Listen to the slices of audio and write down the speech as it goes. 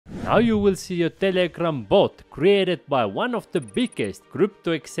Now you will see a Telegram bot created by one of the biggest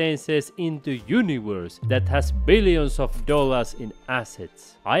crypto exchanges in the universe that has billions of dollars in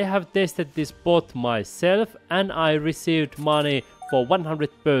assets. I have tested this bot myself and I received money for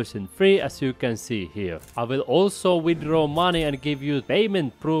 100% free, as you can see here. I will also withdraw money and give you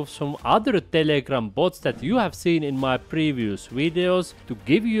payment proofs from other Telegram bots that you have seen in my previous videos to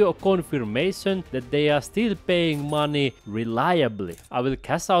give you a confirmation that they are still paying money reliably. I will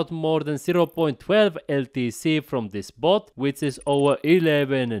cash out more than 0.12 LTC from this bot, which is over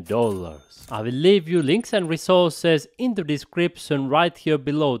 $11. I will leave you links and resources in the description right here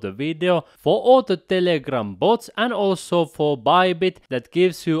below the video for all the Telegram bots and also for Bybit that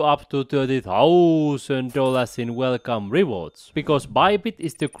gives you up to $30,000 in welcome rewards, because Bybit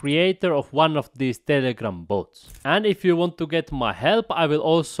is the creator of one of these Telegram bots. And if you want to get my help, I will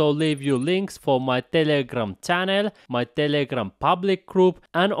also leave you links for my Telegram channel, my Telegram public group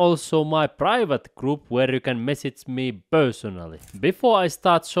and also my private group where you can message me personally. Before I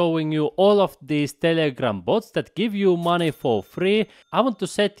start showing you all of these Telegram bots that give you money for free, I want to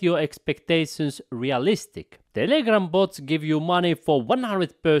set your expectations realistic. Telegram bots give you money for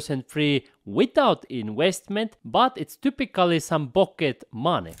 100% free without investment, but it's typically some pocket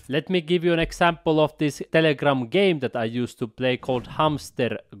money. Let me give you an example of this Telegram game that I used to play called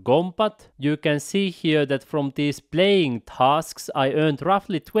Hamster Combat. You can see here that from these playing tasks I earned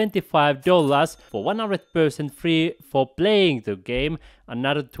roughly $25 for 100% free for playing the game,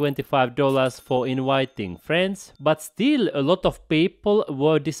 another $25 for inviting friends, but still a lot of people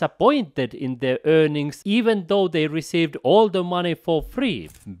were disappointed in their earnings even though they received all the money for free.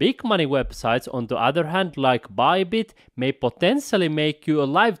 Big money websites on the other hand, like Bybit, may potentially make you a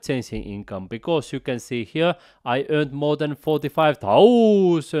life-changing income, because you can see here I earned more than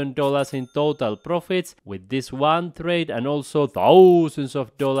 $45,000 in total profits with this one trade and also thousands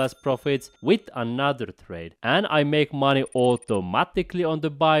of dollars profits with another trade. And I make money automatically on the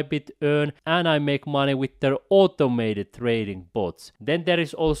Bybit Earn, and I make money with their automated trading bots. Then there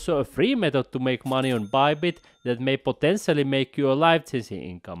is also a free method to make money on Bybit that may potentially make you a life-changing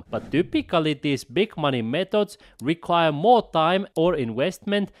income. But typically these big money methods require more time or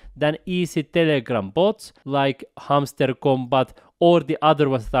investment than easy Telegram bots like Hamster Combat or the other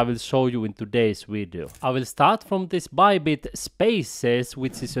ones that I will show you in today's video. I will start from this Bybit Spaces,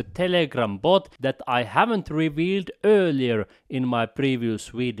 which is a Telegram bot that I haven't revealed earlier in my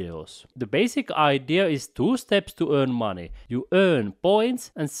previous videos. The basic idea is 2 steps to earn money. You earn points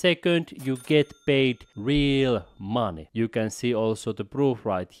and second you get paid real money. You can see also the proof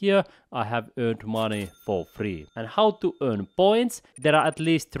right here. I have earned money for free. And how to earn points? There are at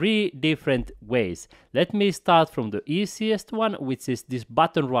least 3 different ways. Let me start from the easiest one, which is this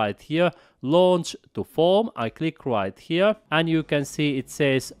button right here, launch to farm. I click right here and you can see it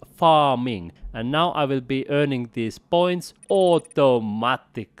says farming, and now I will be earning these points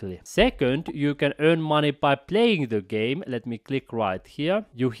automatically. Second, you can earn money by playing the game. Let me click right here.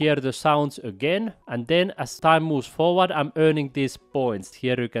 You hear the sounds again, and then as time moves forward I'm earning these points.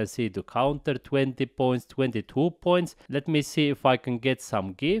 Here you can see the counter, 20 points, 22 points. Let me see if I can get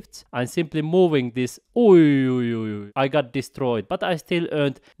some gifts. I'm simply moving this. I got destroyed, but I still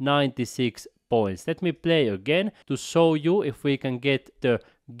earned 96 points. Let me play again to show you if we can get the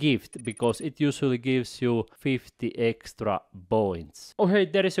gift, because it usually gives you 50 extra points. Oh hey,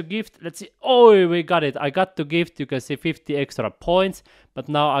 there is a gift. Let's see. Oh, we got it. I got the gift. You can see 50 extra points, but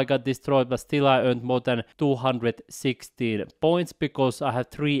now I got destroyed, but still I earned more than 216 points because I have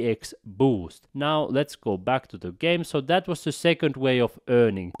 3x boost. Now let's go back to the game. So that was the second way of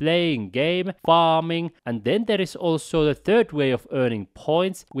earning: playing game, farming, and then there is also the third way of earning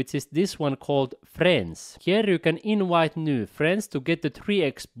points, which is this one called friends. Here you can invite new friends to get the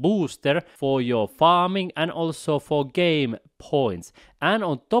 3x booster for your farming and also for game points. And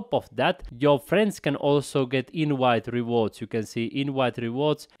on top of that, your friends can also get invite rewards. You can see invite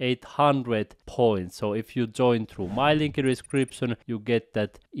rewards 800 points. So if you join through my link in the description, you get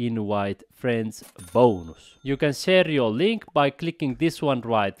that invite friends bonus. You can share your link by clicking this one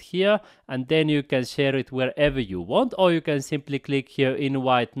right here, and then you can share it wherever you want, or you can simply click here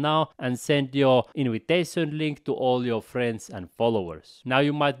invite now and send your invitation link to all your friends and followers. Now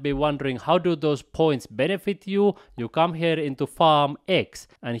you might be wondering, how do those points benefit you? You come here into Farm X,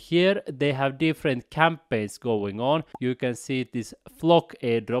 and here they have different campaigns going on. You can see this flock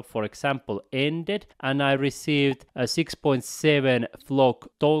airdrop, for example, ended, and I received a 6.7 flock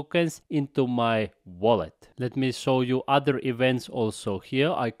tokens into my wallet. Let me show you other events also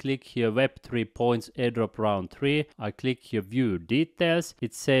here. I click here Web3 points airdrop round 3. I click here view details.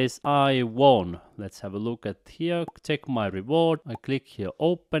 It says I won. Let's have a look at here. Check my reward. I click here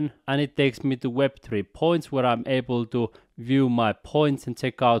open and it takes me to Web3 points where I'm able to view my points and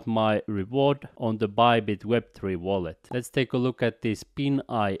check out my reward on the Bybit Web3 wallet. Let's take a look at this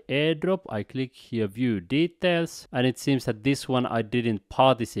PinEye airdrop. I click here view details and it seems that this one I didn't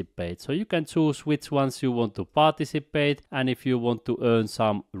participate. So you can choose which ones you want to participate and if you want to earn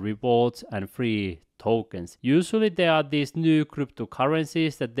some rewards and free tokens. Usually there are these new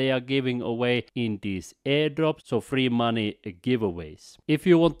cryptocurrencies that they are giving away in these airdrops, so free money giveaways. If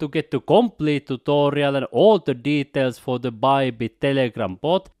you want to get the complete tutorial and all the details for the Bybit Telegram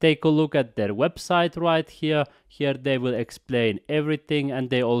bot, take a look at their website right here. Here they will explain everything and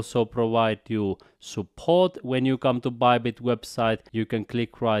they also provide you support. When you come to Bybit website, you can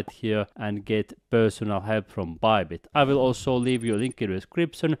click right here and get personal help from Bybit. I will also leave you a link in the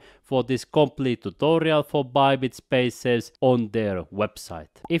description for this complete tutorial for Bybit Spaces on their website.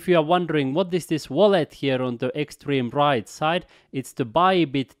 If you are wondering what is this wallet here on the extreme right side, it's the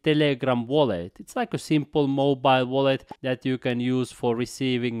Bybit Telegram wallet. It's like a simple mobile wallet that you can use for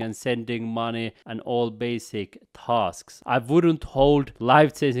receiving and sending money and all basic tasks. I wouldn't hold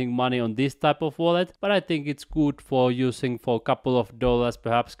life-changing money on this type of wallet, but I think it's good for using for a couple of dollars,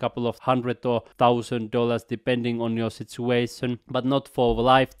 perhaps couple of $100 or $1,000 depending on your situation, but not for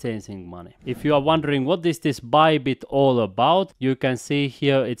life-changing money. If you are wondering what is this Bybit all about, you can see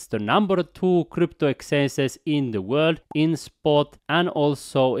here it's the number 2 crypto exchanges in the world in spot and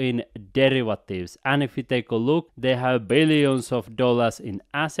also in derivatives. And if you take a look, they have billions of dollars in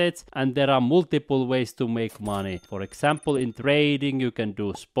assets and there are multiple ways to make money. For example, in trading you can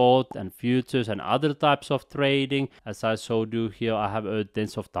do spot and futures and other types of trading. As I showed you here, I have earned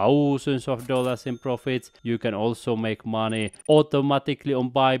tens of thousands of dollars in profits. You can also make money automatically on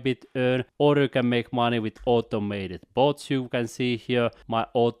Bybit Earn, or you can make money with automated bots. You can see here my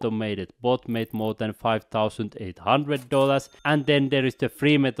automated bot made more than $5,800. And then there is the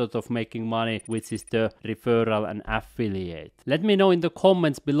free method of making money, which is the referral and affiliate. Let me know in the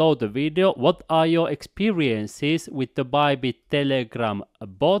comments below the video what are your experiences with the Bybit Telegram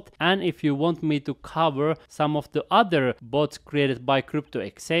bot, and if you want me to cover some of the other bots created by crypto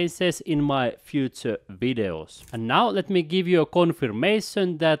exchanges in my future videos. And now let me give you a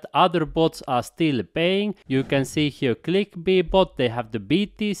confirmation that other bots are still paying. You can see here ClickBee bot, they have the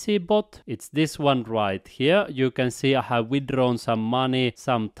BTC bot. It's this one right here. You can see I have withdrawn some money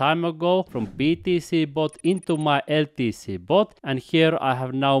some time ago from BTC bot into my LTC bot, and here I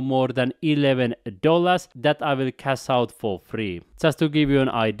have now more than $11 that I will cash out for free. Just to give you an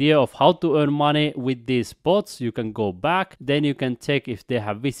idea of how to earn money with these bots, you can go back, then you can check if they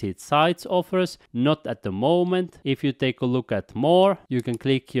have visit sites offers. Not at the moment. If you take a look at more, you can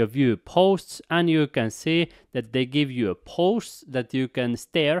click here view posts and you can see that they give you a post that you can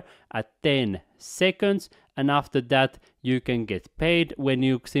stare at 10 seconds, and after that you can get paid when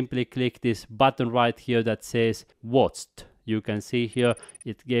you simply click this button right here that says watched. You can see here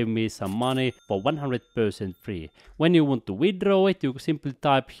it gave me some money for 100% free. When you want to withdraw it, you simply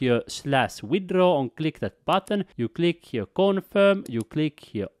type here /withdraw and click that button. You click here confirm, you click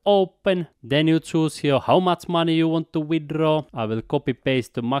here open, then you choose here how much money you want to withdraw. I will copy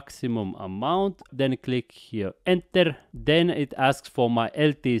paste the maximum amount, then click here enter. Then it asks for my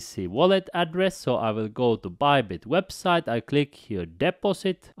LTC wallet address, so I will go to Bybit website. I click here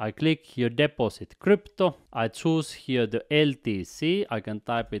deposit, I click here deposit crypto. I choose here the LTC, I can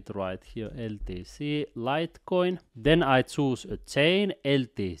type it right here, LTC Litecoin. Then I choose a chain,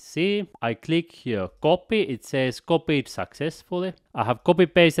 LTC. I click here copy, it says copied successfully. I have copy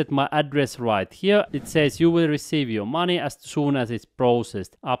pasted my address right here. It says you will receive your money as soon as it's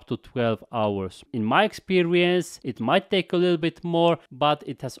processed, up to 12 hours. In my experience, it might take a little bit more, but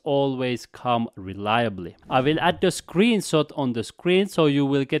it has always come reliably. I will add the screenshot on the screen so you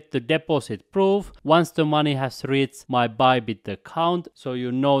will get the deposit proof once the money has reached my Bybit account, so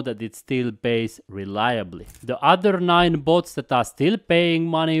you know that it still pays reliably. The other 9 bots that are still paying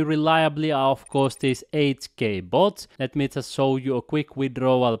money reliably are of course these HK bots. Let me just show you a quick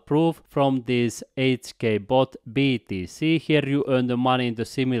withdrawal proof from this HK bot BTC. Here you earn the money in the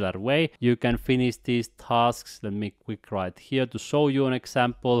similar way. You can finish these tasks. Let me quick right here to show you an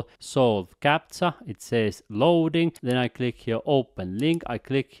example. Solve CAPTCHA. It says loading. Then I click here open link. I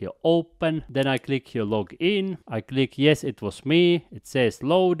click here open. Then I click here log in. I click yes, it was me. It says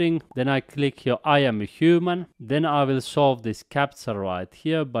loading. Then I click here I am a human. Then I will solve this CAPTCHA right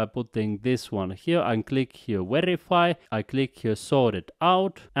here by putting this one here and click here verify. I click here sorted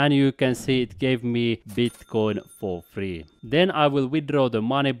out, and you can see it gave me Bitcoin for free. Then I will withdraw the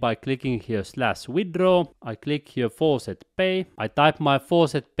money by clicking here /withdraw. I click here Faucet Pay. I type my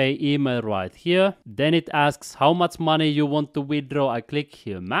Faucet Pay email right here. Then it asks how much money you want to withdraw. I click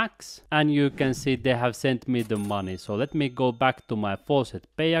here max, and you can see they have sent me the money. So let me go back to my Faucet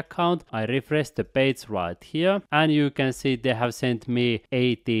Pay account. I refresh the page right here, and you can see they have sent me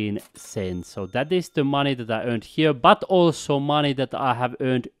 18 cents. So that is the money that I earned here, but also money that I have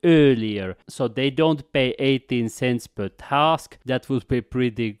earned earlier. So they don't pay 18 cents per task. That would be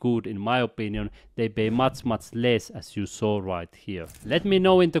pretty good in my opinion. They pay much less, as you saw right here. Let me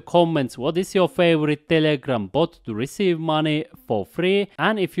know in the comments what is your favorite Telegram bot to receive money for free,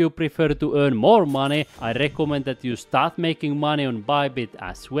 and if you prefer to earn more money, I recommend that you start making money on Bybit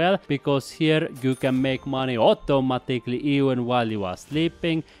as well, because here you can make money automatically even while you are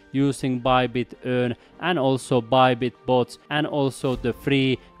sleeping using Bybit Earn and also Bybit bots and also the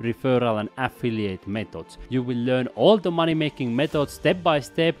free referral and affiliate methods. You will learn all the money making methods step by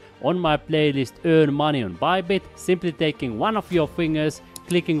step on my playlist Earn Money on Bybit, simply taking one of your fingers,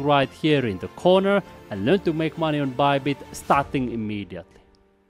 clicking right here in the corner, and learn to make money on Bybit starting immediately.